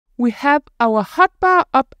we have our hotbar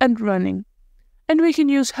up and running, and we can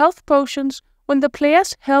use health potions when the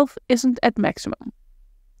player's health isn't at maximum.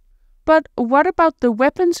 But what about the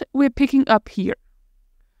weapons we're picking up here?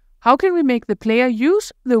 How can we make the player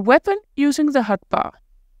use the weapon using the hotbar?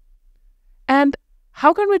 And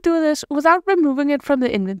how can we do this without removing it from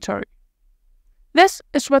the inventory? This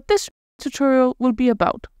is what this tutorial will be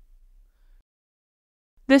about.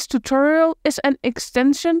 This tutorial is an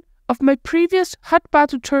extension of my previous hotbar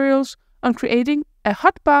tutorials on creating a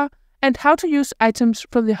hotbar and how to use items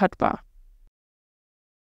from the hotbar.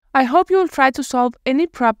 I hope you will try to solve any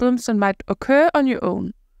problems that might occur on your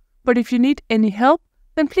own, but if you need any help,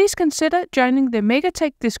 then please consider joining the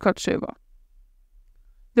Megatech Discord server.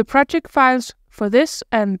 The project files for this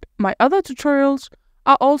and my other tutorials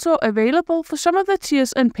are also available for some of the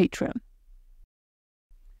tiers and Patreon.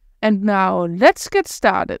 And now let's get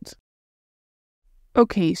started.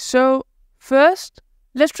 Okay, so first,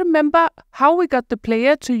 let's remember how we got the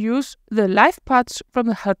player to use the life pots from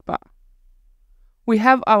the hotbar. We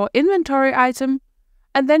have our inventory item,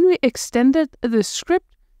 and then we extended the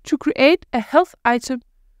script to create a health item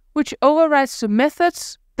which overrides the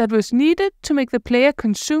methods that was needed to make the player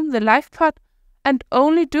consume the life pot and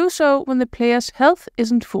only do so when the player's health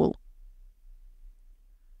isn't full.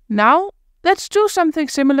 Now, let's do something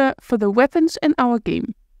similar for the weapons in our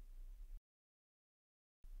game.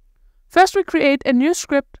 First, we create a new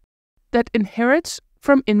script that inherits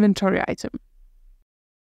from inventory item.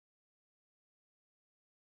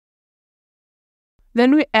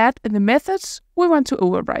 Then we add the methods we want to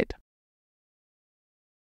override.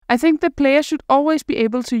 I think the player should always be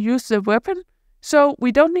able to use the weapon, so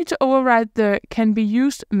we don't need to override the can be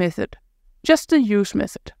used method, just the use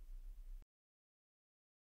method.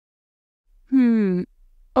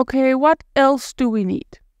 Okay, what else do we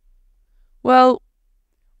need? Well,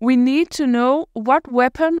 we need to know what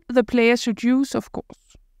weapon the player should use, of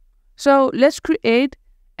course. So let's create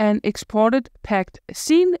an exported packed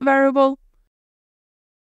scene variable.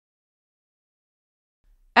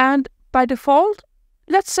 And by default,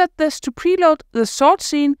 let's set this to preload the sword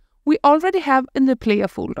scene we already have in the player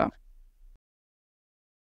folder.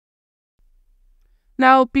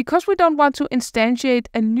 Now, because we don't want to instantiate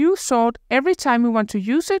a new sword every time we want to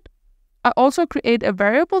use it, I also create a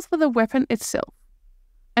variable for the weapon itself.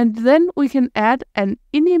 And then we can add an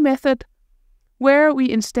ini method where we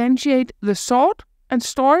instantiate the sword and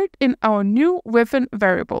store it in our new weapon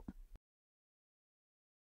variable.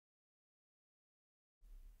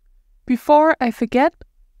 Before I forget,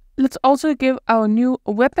 let's also give our new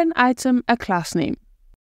weapon item a class name.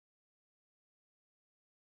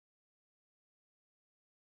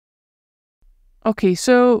 Okay,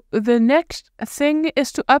 so the next thing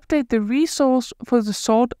is to update the resource for the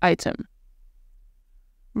sword item.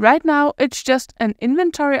 Right now it's just an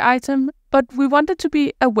inventory item, but we want it to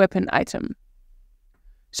be a weapon item.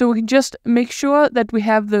 So we can just make sure that we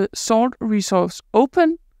have the sword resource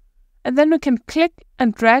open, and then we can click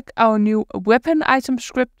and drag our new weapon item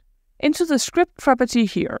script into the script property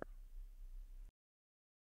here.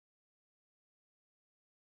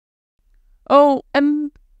 Oh,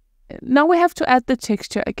 and now we have to add the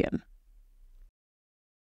texture again.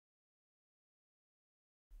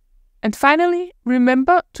 And finally,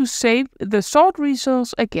 remember to save the sword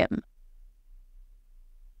resource again.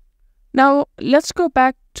 Now let's go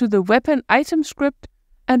back to the weapon item script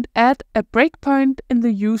and add a breakpoint in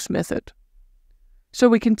the use method, so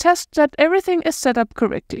we can test that everything is set up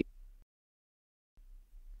correctly.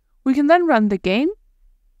 We can then run the game,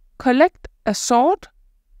 collect a sword,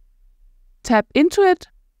 tap into it,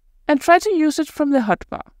 and try to use it from the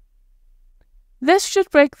hotbar. This should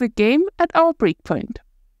break the game at our breakpoint.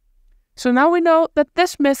 So now we know that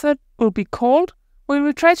this method will be called when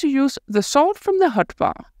we try to use the sword from the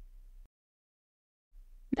hotbar.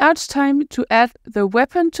 Now it's time to add the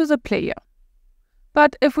weapon to the player.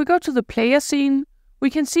 But if we go to the player scene, we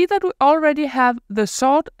can see that we already have the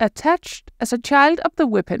sword attached as a child of the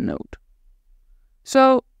weapon node.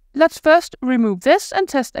 So let's first remove this and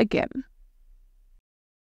test again.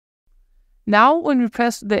 Now when we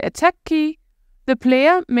press the attack key, the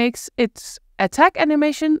player makes its attack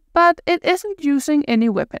animation, but it isn't using any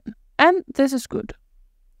weapon, and this is good.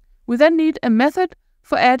 We then need a method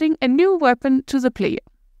for adding a new weapon to the player.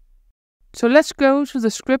 So let's go to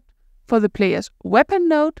the script for the player's weapon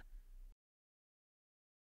node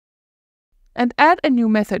and add a new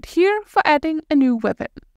method here for adding a new weapon.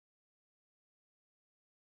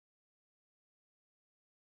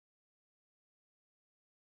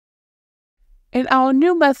 In our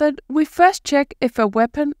new method, we first check if a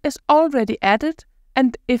weapon is already added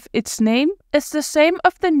and if its name is the same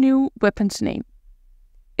of the new weapon's name.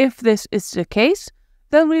 if this is the case,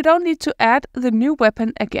 then we don't need to add the new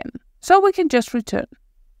weapon again, so we can just return.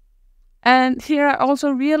 And here I also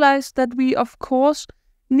realized that we of course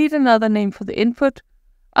need another name for the input,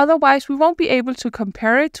 otherwise we won't be able to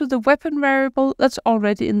compare it to the weapon variable that's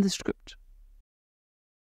already in the script.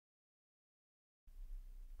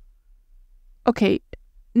 Okay,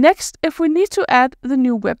 next, if we need to add the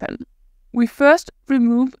new weapon, we first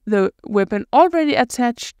remove the weapon already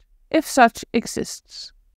attached, if such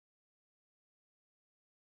exists.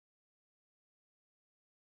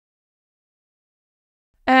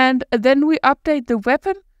 And then we update the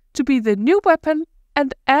weapon to be the new weapon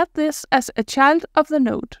and add this as a child of the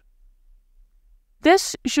node.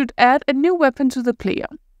 This should add a new weapon to the player,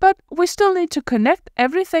 but we still need to connect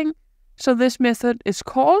everything, so this method is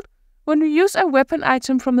called when we use a weapon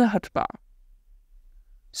item from the hotbar.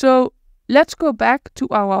 So let's go back to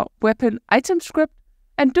our weapon item script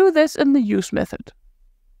and do this in the use method.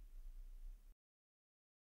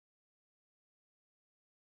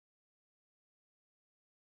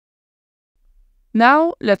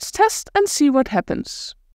 Now let's test and see what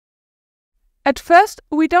happens. At first,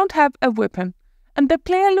 we don't have a weapon, and the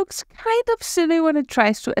player looks kind of silly when it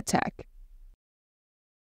tries to attack.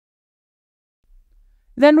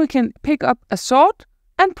 Then we can pick up a sword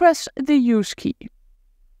and press the use key.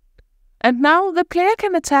 And now the player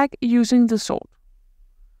can attack using the sword.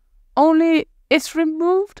 Only it's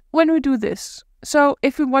removed when we do this. So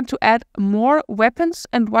if we want to add more weapons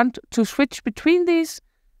and want to switch between these,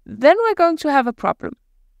 then we're going to have a problem.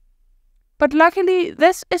 But luckily,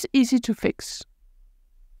 this is easy to fix.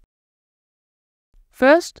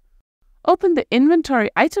 First, open the inventory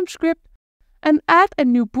item script and add a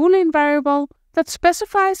new Boolean variable that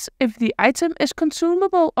specifies if the item is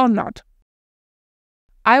consumable or not.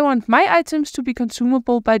 I want my items to be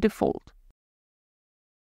consumable by default.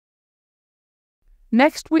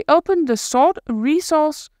 Next, we open the sword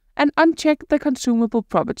resource and uncheck the consumable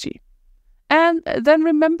property. And then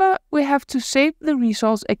remember, we have to save the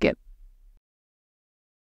resource again.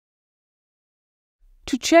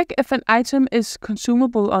 To check if an item is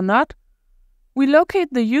consumable or not, we locate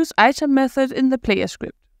the useItem method in the player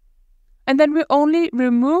script. And then we only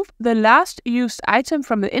remove the last used item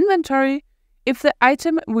from the inventory if the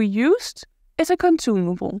item we used is a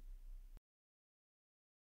consumable.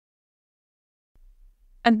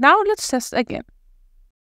 And now let's test again.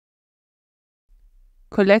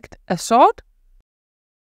 Collect a sword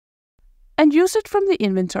and use it from the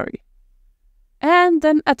inventory. And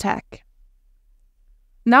then attack.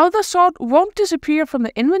 Now the sword won't disappear from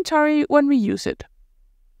the inventory when we use it.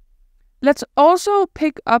 Let's also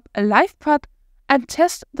pick up a life pot and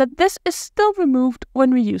test that this is still removed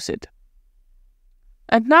when we use it.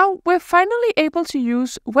 And now we're finally able to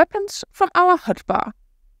use weapons from our hotbar.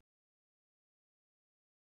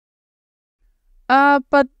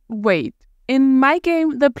 But wait, in my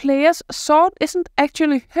game the player's sword isn't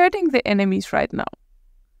actually hurting the enemies right now.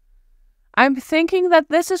 I'm thinking that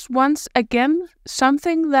this is once again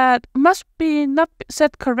something that must be not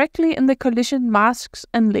set correctly in the collision masks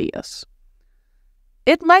and layers.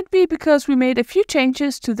 It might be because we made a few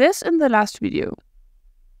changes to this in the last video.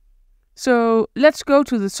 So let's go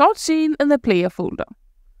to the sword scene in the player folder.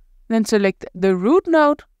 Then select the root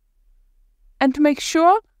node and make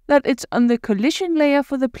sure that it's on the collision layer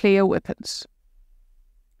for the player weapons.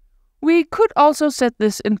 We could also set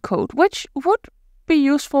this in code, which would be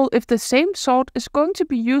useful if the same sword is going to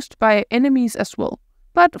be used by enemies as well.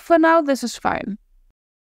 But for now this is fine.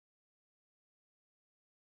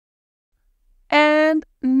 And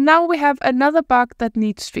now we have another bug that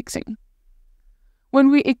needs fixing. When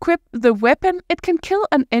we equip the weapon, it can kill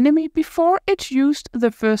an enemy before it's used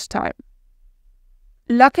the first time.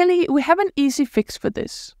 Luckily, we have an easy fix for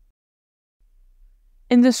this.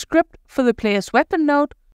 In the script for the player's weapon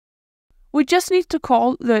node, we just need to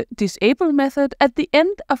call the disable method at the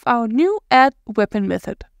end of our new add weapon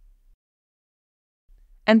method.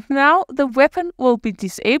 And now the weapon will be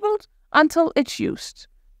disabled until it's used.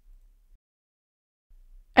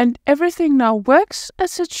 And everything now works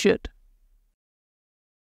as it should.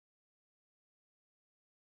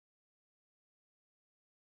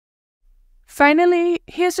 Finally,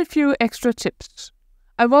 here's a few extra tips.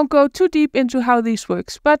 I won't go too deep into how these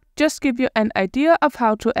works, but just give you an idea of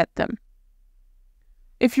how to add them.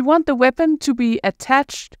 If you want the weapon to be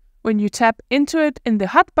attached when you tap into it in the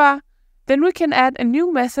hotbar, then we can add a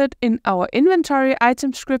new method in our inventory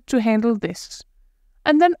item script to handle this,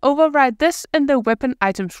 and then override this in the weapon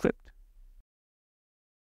item script.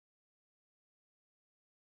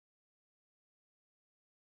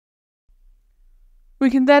 We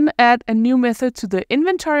can then add a new method to the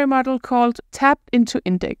inventory model called tapped into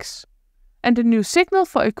index, and a new signal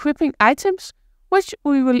for equipping items, which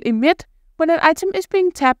we will emit when an item is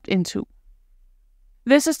being tapped into.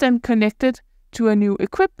 This is then connected to a new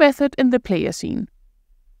equip method in the player scene.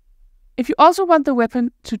 If you also want the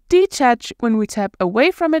weapon to detach when we tap away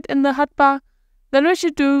from it in the hotbar, then we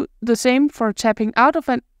should do the same for tapping out of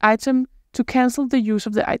an item to cancel the use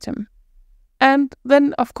of the item. And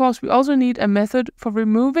then, of course, we also need a method for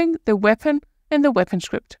removing the weapon in the weapon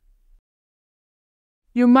script.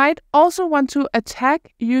 You might also want to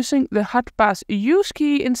attack using the hotbar's use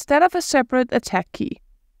key instead of a separate attack key.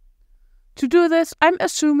 To do this, I'm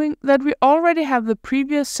assuming that we already have the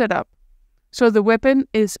previous setup, so the weapon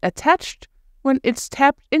is attached when it's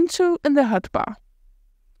tapped into in the hotbar.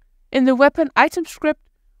 In the weapon item script,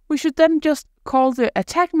 we should then just call the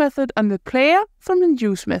attack method on the player from the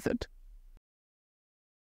use method.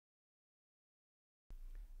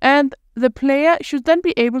 And the player should then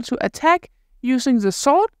be able to attack using the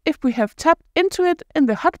sword if we have tapped into it in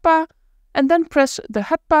the hotbar and then press the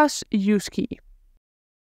hotbar's use key.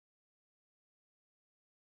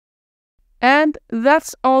 And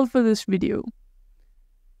that's all for this video.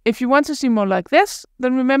 If you want to see more like this,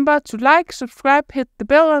 then remember to like, subscribe, hit the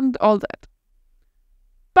bell and all that.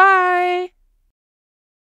 Bye!